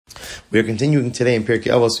We are continuing today in Pirkei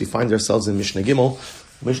Avos. We find ourselves in Mishna Gimel.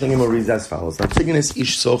 Mishna Gimel reads as follows: Antigonus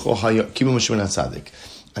ish Socho kibu Mishna Tzadik.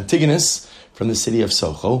 Antigonus, from the city of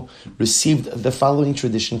Socho, received the following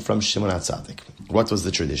tradition from Shimon HaTzadik. What was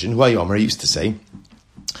the tradition? Hu Yomer used to say,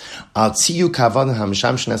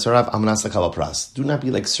 do not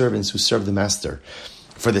be like servants who serve the master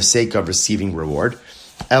for the sake of receiving reward.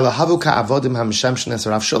 Rather,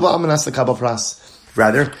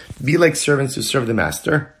 be like servants who serve the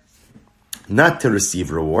master, not to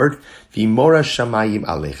receive reward. And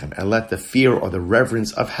let the fear or the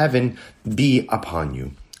reverence of heaven be upon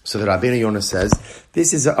you. So the Rabbeinu Yonah says,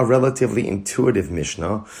 this is a relatively intuitive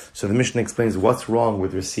Mishnah. So the Mishnah explains what's wrong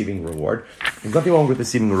with receiving reward. There's nothing wrong with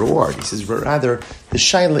receiving reward. He says, rather, the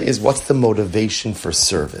shaila is what's the motivation for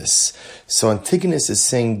service. So Antigonus is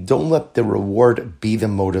saying, don't let the reward be the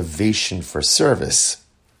motivation for service.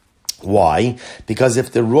 Why? Because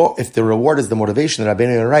if the reward is the motivation, the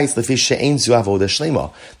Rabbeinu writes,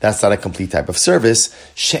 that's not a complete type of service.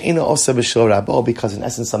 Because in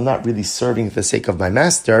essence, I'm not really serving for the sake of my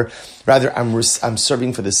master. Rather, I'm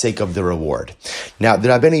serving for the sake of the reward. Now, the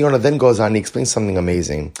Rabbeinu Yonah then goes on and he explains something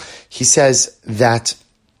amazing. He says that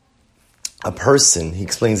a person, he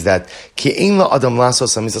explains that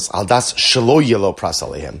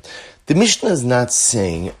the Mishnah is not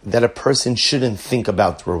saying that a person shouldn't think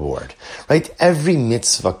about the reward, right? Every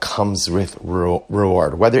mitzvah comes with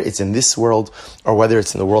reward, whether it's in this world or whether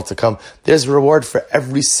it's in the world to come. There's reward for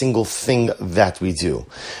every single thing that we do.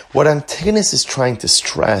 What Antigonus is trying to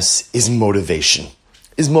stress is motivation.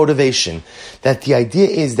 That the idea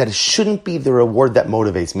is that it shouldn't be the reward that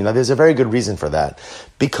motivates me. Now, there's a very good reason for that.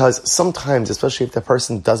 Because sometimes, especially if the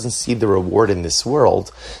person doesn't see the reward in this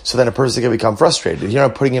world, so then a person can become frustrated. Here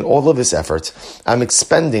I'm putting in all of this effort, I'm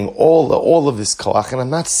expending all of this koach, and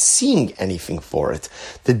I'm not seeing anything for it.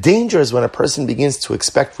 The danger is when a person begins to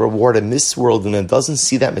expect reward in this world and then doesn't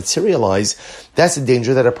see that materialize. That's a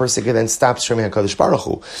danger that a person can then stop serving HaKadosh Baruch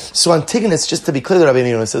Hu. So Antigonus, just to be clear, the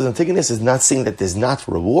Rabbeinu Yonah says, Antigonus is not saying that there's not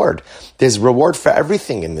reward. There's reward for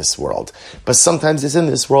everything in this world. But sometimes it's in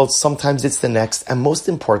this world, sometimes it's the next, and most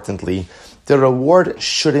importantly, the reward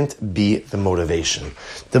shouldn't be the motivation.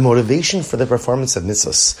 The motivation for the performance of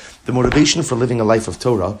mitzvahs, the motivation for living a life of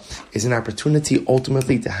Torah, is an opportunity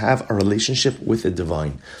ultimately to have a relationship with the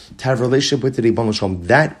divine, to have a relationship with the Ribbon Shalom.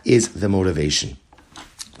 That is the motivation.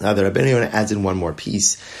 Now the Rabbeinu Yonah adds in one more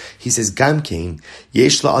piece. He says, "Gam kein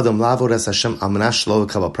yesh la'adam lavod as Hashem amnash lo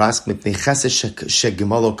lekabel prask mipnei chesed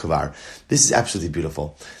shegimalo kvar." This is absolutely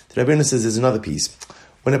beautiful. The Rabbeinu says there's another piece.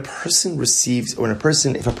 When a person receives,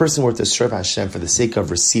 if a person were to serve Hashem for the sake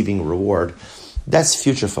of receiving reward, that's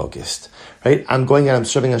future focused, right? I'm going and I'm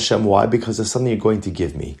serving Hashem. Why? Because there's something you're going to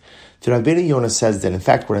give me. The Rabbeinu Yonah says that, in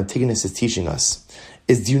fact, what Antigonus is teaching us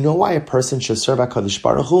is, do you know why a person should serve HaKadosh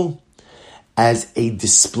Baruch Hu? As a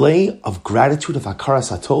display of gratitude, of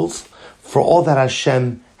hakaras hatov, for all that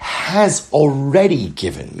Hashem has already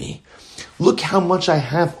given me. Look how much I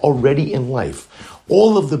have already in life.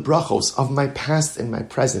 All of the brachos of my past and my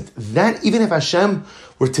present. That, even if Hashem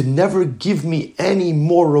were to never give me any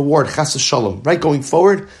more reward, chas v'shalom, right, going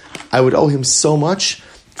forward, I would owe Him so much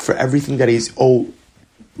for everything that He's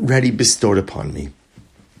already bestowed upon me.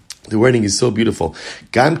 The wording is so beautiful.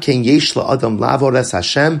 Gam ken yesh la'adam lavod es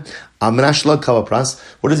Hashem amnash lo kavah pras.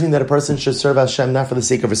 What does it mean that a person should serve Hashem not for the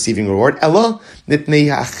sake of receiving reward? Elo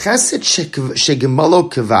nitnei hachesed shegemalo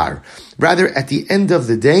kvar. Rather, at the end of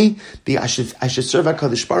the day, I should serve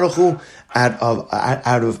HaKadosh Baruch Hu out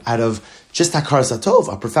of just hakaras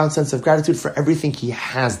hatov, a profound sense of gratitude for everything He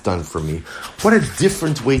has done for me. What a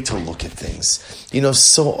different way to look at things.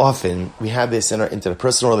 So often we have this in our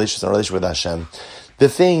interpersonal relations, our relationship with Hashem. The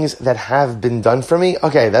things that have been done for me,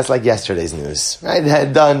 okay, that's like yesterday's news, right?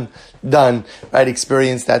 Done, right?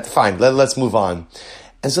 Experienced that, fine, let's move on.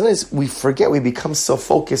 And sometimes we forget, we become so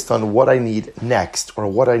focused on what I need next or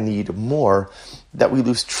what I need more that we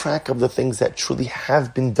lose track of the things that truly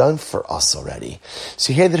have been done for us already.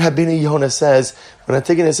 So here the Rabbeinu Yonah says, when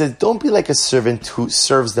Antigonus says, don't be like a servant who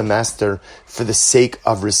serves the master for the sake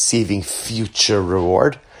of receiving future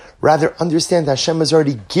reward. Rather, understand that Hashem has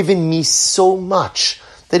already given me so much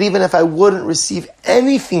that even if I wouldn't receive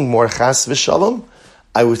anything more, chas v'shalom,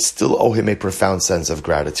 I would still owe Him a profound sense of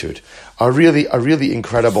gratitude. A really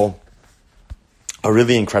incredible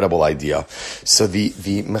idea. So the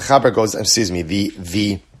Mechaber goes,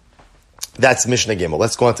 the That's Mishnah Gimel.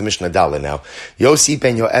 Let's go on to Mishnah Dalet now. Yossi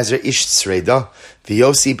ben Yoezer ish Tzreida, the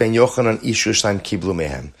Yossi ben Yochanan ish Yerushalayim kiblu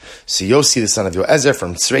mehem. So Yossi, the son of Yoezer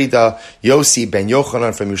from Tzreida, Yossi ben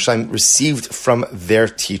Yochanan from Yerushalayim received from their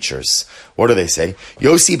teachers. What do they say?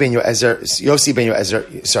 Yossi ben Yoezer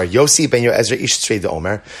ish Tzreida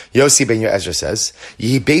Omer. Yossi ben Yoezer says,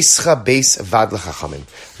 Yihi beischa beis vad l'chachamim.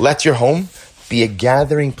 Let your home be a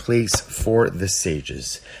gathering place for the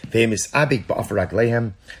sages.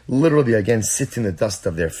 Literally, again, sit in the dust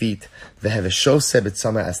of their feet.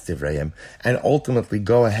 And ultimately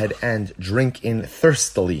go ahead and drink in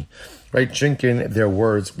thirstily, right? Drink in their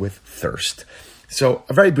words with thirst. So,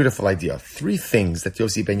 a very beautiful idea. 3 things that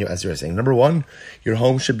Yossi ben Yoezer is saying. Number 1, your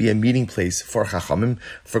home should be a meeting place for chachamim,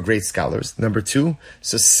 for great scholars. Number 2,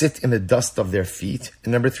 so sit in the dust of their feet.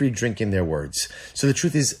 And number 3, drink in their words. So the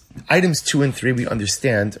truth is, items 2 and 3 we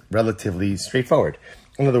understand relatively straightforward.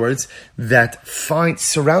 In other words,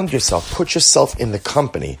 surround yourself, put yourself in the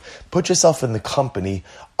company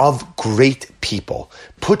of great people.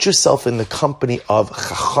 Put yourself in the company of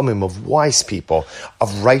chachamim, of wise people,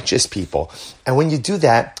 of righteous people. And when you do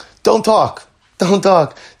that, don't talk. You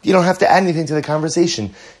don't have to add anything to the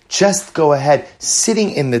conversation. Just go ahead,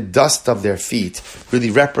 sitting in the dust of their feet.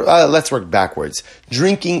 Really, let's work backwards.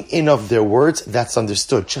 Drinking in of their words, that's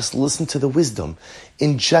understood. Just listen to the wisdom.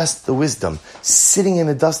 Ingest the wisdom. Sitting in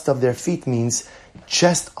the dust of their feet means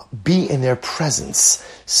just be in their presence.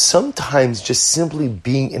 Sometimes just simply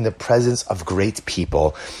being in the presence of great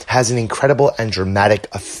people has an incredible and dramatic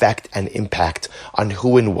effect and impact on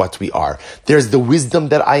who and what we are. There's the wisdom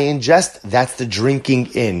that I ingest, that's the drinking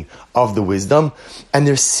in of the wisdom, and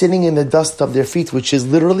they're sitting in the dust of their feet, which is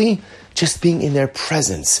literally just being in their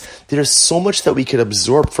presence. There's so much that we could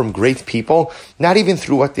absorb from great people, not even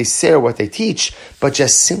through what they say or what they teach, but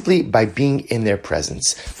just simply by being in their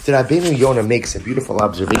presence. The Rabbeinu Yonah makes a beautiful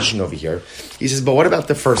observation over here. He says, but what about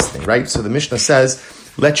the first thing, right? So the Mishnah says,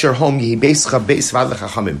 let your home, yihi beischa beis vad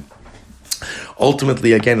l'chachamim.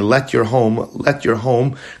 Ultimately, again, let your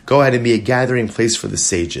home go ahead and be a gathering place for the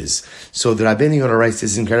sages. So the Rabbeinu Yonah writes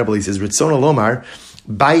this incredible. He says, Ritzon Lomar,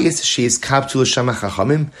 Bayis sheis kaptu l'shama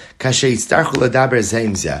chachamim kasher yitztarchu ladaber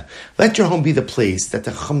zeim zeh. Let your home be the place that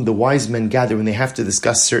the wise men gather when they have to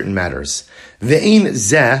discuss certain matters. Ve'ein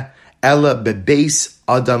zeh ela bebeis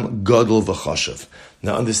adam gadol v'chashav.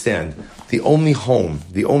 Now understand, the only home,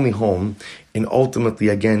 and ultimately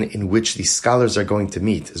again in which the scholars are going to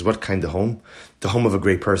meet is what kind of home? The home of a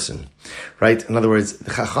great person, right? In other words, the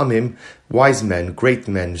chachamim, wise men, great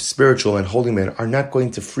men, spiritual and holy men are not going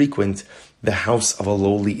to frequent the house of a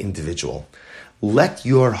lowly individual. Let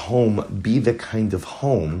your home be the kind of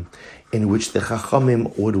home in which the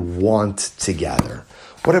chachamim would want to gather.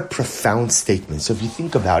 What a profound statement. So if you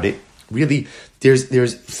think about it, really,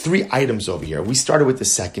 there's 3 items over here. We started with the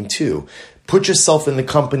second 2. Put yourself in the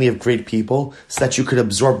company of great people so that you could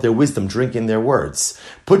absorb their wisdom, drink in their words.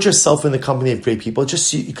 Put yourself in the company of great people just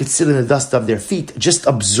so you could sit in the dust of their feet, just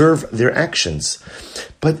observe their actions.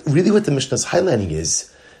 But really what the Mishnah is highlighting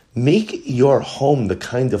is, make your home the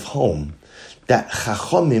kind of home that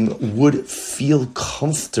chachamim would feel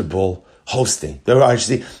comfortable hosting.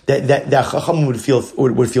 Actually, that chachamim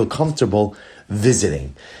would feel comfortable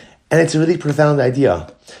visiting. And it's a really profound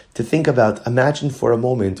idea to think about. Imagine for a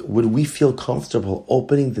moment, would we feel comfortable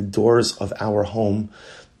opening the doors of our home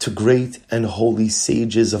to great and holy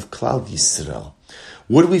sages of Klal Yisrael?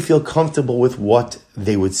 Would we feel comfortable with what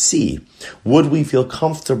they would see? Would we feel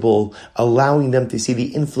comfortable allowing them to see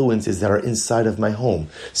the influences that are inside of my home?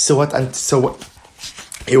 Here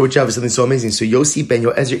we have something so amazing. So Yossi ben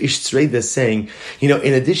Yoezer ish Tzreida is saying,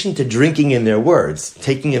 in addition to drinking in their words,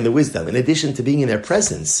 taking in the wisdom, in addition to being in their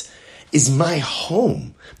presence, is my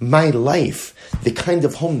home, my life, the kind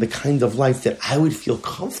of home, the kind of life that I would feel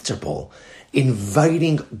comfortable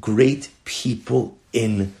inviting great people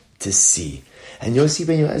in to see. And Yossi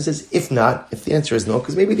ben Yoezer says, if the answer is no,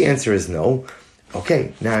 because maybe the answer is no,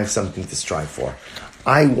 okay, now I have something to strive for.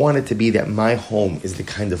 I want it to be that my home is the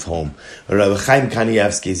kind of home Rabbi Chaim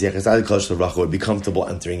Kanievsky would be comfortable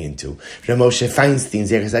entering into. Rabbi Moshe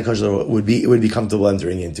Feinstein would be comfortable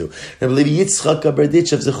entering into. Rabbi Levi Yitzchak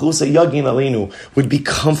Berditchev Zechusa Yagin Aleinu would be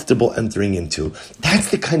comfortable entering into. That's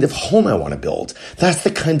the kind of home I want to build. That's the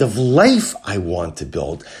kind of life I want to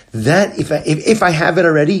build. That if I have it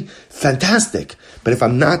already, fantastic. But if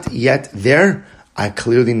I'm not yet there, I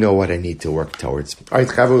clearly know what I need to work towards. All right,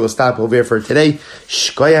 Chavru, we'll stop over here for today.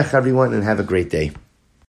 Shkoyach, everyone, and have a great day.